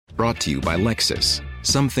Brought to you by Lexus.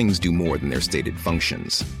 Some things do more than their stated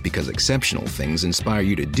functions, because exceptional things inspire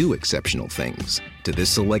you to do exceptional things. To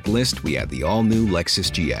this select list, we add the all-new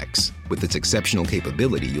Lexus GX. With its exceptional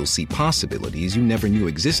capability, you'll see possibilities you never knew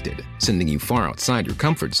existed, sending you far outside your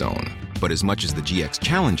comfort zone. But as much as the GX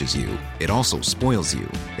challenges you, it also spoils you.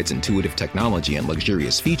 Its intuitive technology and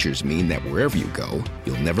luxurious features mean that wherever you go,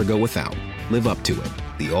 you'll never go without. Live up to it.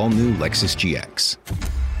 The all-new Lexus GX.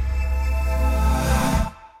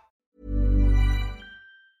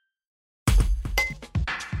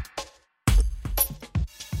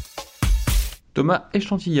 Thomas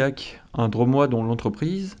Échantillac, un Dromois dont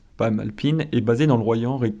l'entreprise, PAM Alpine, est basée dans le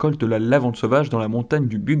Royan, récolte la lavande sauvage dans la montagne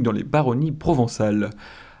du Buc dans les baronnies provençales.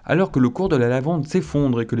 Alors que le cours de la lavande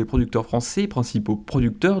s'effondre et que les producteurs français, principaux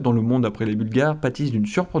producteurs dans le monde après les Bulgares, pâtissent d'une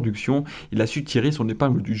surproduction, il a su tirer son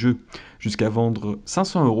épingle du jeu, jusqu'à vendre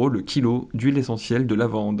 500 € le kilo d'huile essentielle de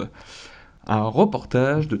lavande. Un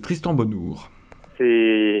reportage de Tristan Bonnour.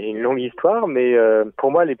 C'est une longue histoire, mais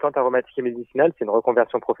pour moi, les plantes aromatiques et médicinales, c'est une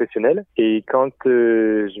reconversion professionnelle. Et quand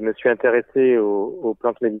je me suis intéressé aux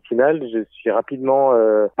plantes médicinales, je suis rapidement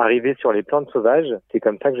arrivé sur les plantes sauvages. C'est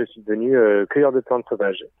comme ça que je suis devenu cueilleur de plantes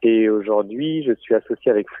sauvages. Et aujourd'hui, je suis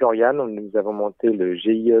associé avec Florian. Nous avons monté le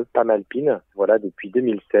GIE PAM Alpine, voilà, depuis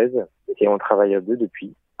 2016. Et on travaille à deux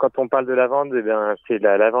depuis. Quand on parle de lavande, c'est de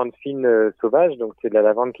la lavande fine sauvage, donc c'est de la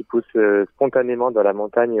lavande qui pousse spontanément dans la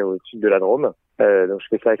montagne au sud de la Drôme. Donc je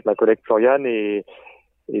fais ça avec ma collègue Floriane et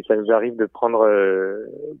ça nous arrive de prendre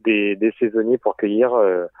des saisonniers pour cueillir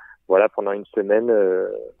pendant une semaine de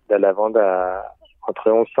la lavande à entre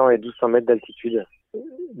 1100 et 1200 mètres d'altitude.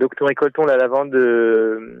 Donc nous récoltons la lavande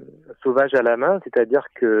sauvage à la main, c'est-à-dire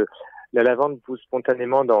que la lavande pousse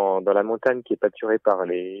spontanément dans la montagne qui est pâturée par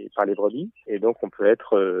les brebis. Et donc, on peut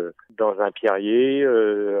être dans un pierrier,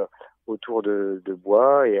 autour de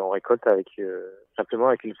bois, et on récolte simplement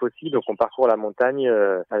avec une faucille. Donc, on parcourt la montagne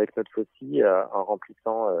avec notre faucille en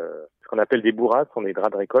remplissant ce qu'on appelle des bourrasques, ce sont des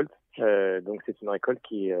draps de récolte. Donc, c'est une récolte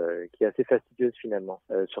qui est assez fastidieuse finalement.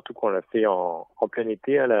 Surtout qu'on l'a fait en plein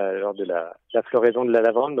été, lors de la floraison de la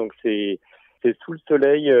lavande. Donc, c'est sous le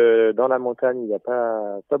soleil, dans la montagne, il n'y a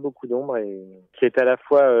pas beaucoup d'ombre et c'est à la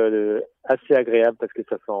fois assez agréable parce que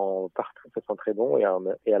ça sent partout, ça sent très bon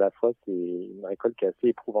et à la fois c'est une récolte qui est assez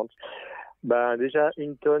éprouvante. Déjà,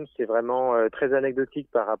 une tonne, c'est vraiment très anecdotique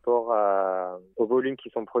par rapport aux volumes qui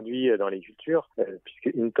sont produits dans les cultures,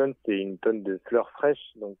 puisque une tonne, c'est une tonne de fleurs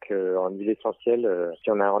fraîches, donc en huile essentielle, si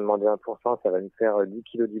on a un rendement de 1%, ça va nous faire 10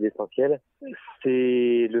 kilos d'huile essentielle.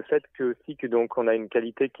 C'est le fait que donc on a une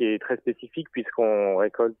qualité qui est très spécifique puisqu'on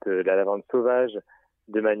récolte la lavande sauvage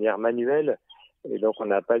de manière manuelle, et donc on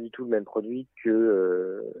n'a pas du tout le même produit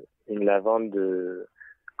que une lavande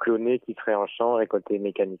clonée qui serait en champ, récoltée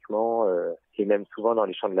mécaniquement, et même souvent dans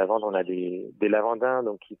les champs de lavande, on a des lavandins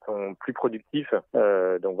donc qui sont plus productifs,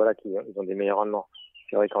 donc voilà, ils ont des meilleurs rendements.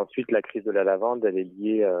 C'est vrai qu'ensuite la crise de la lavande, elle est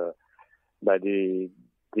liée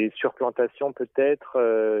des surplantations peut-être,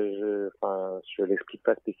 je l'explique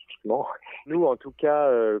pas spécifiquement. Nous, en tout cas,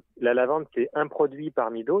 la lavande, c'est un produit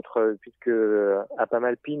parmi d'autres, puisque à PAM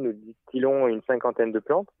Alpine, nous distillons une 50aine de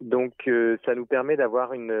plantes. Donc, ça nous permet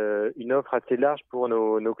d'avoir une offre assez large pour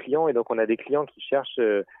nos clients. Et donc, on a des clients qui cherchent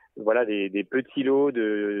des petits lots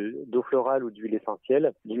d'eau florale ou d'huile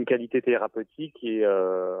essentielle d'une qualité thérapeutique. Et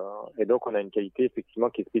donc, on a une qualité effectivement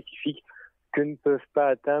qui est spécifique, que ne peuvent pas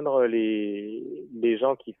atteindre les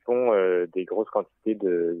gens qui font des grosses quantités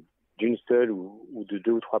d'une seule ou de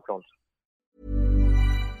 2 ou 3 plantes.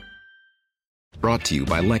 Brought to you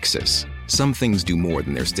by Lexus. Some things do more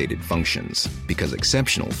than their stated functions, because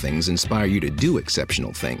exceptional things inspire you to do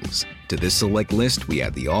exceptional things. To this select list, we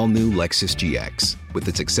add the all-new Lexus GX. With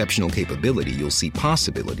its exceptional capability, you'll see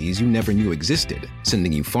possibilities you never knew existed,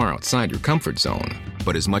 sending you far outside your comfort zone.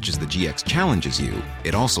 But as much as the GX challenges you,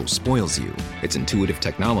 it also spoils you. Its intuitive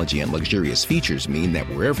technology and luxurious features mean that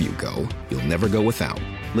wherever you go, you'll never go without.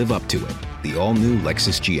 Live up to it. The all-new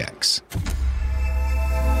Lexus GX.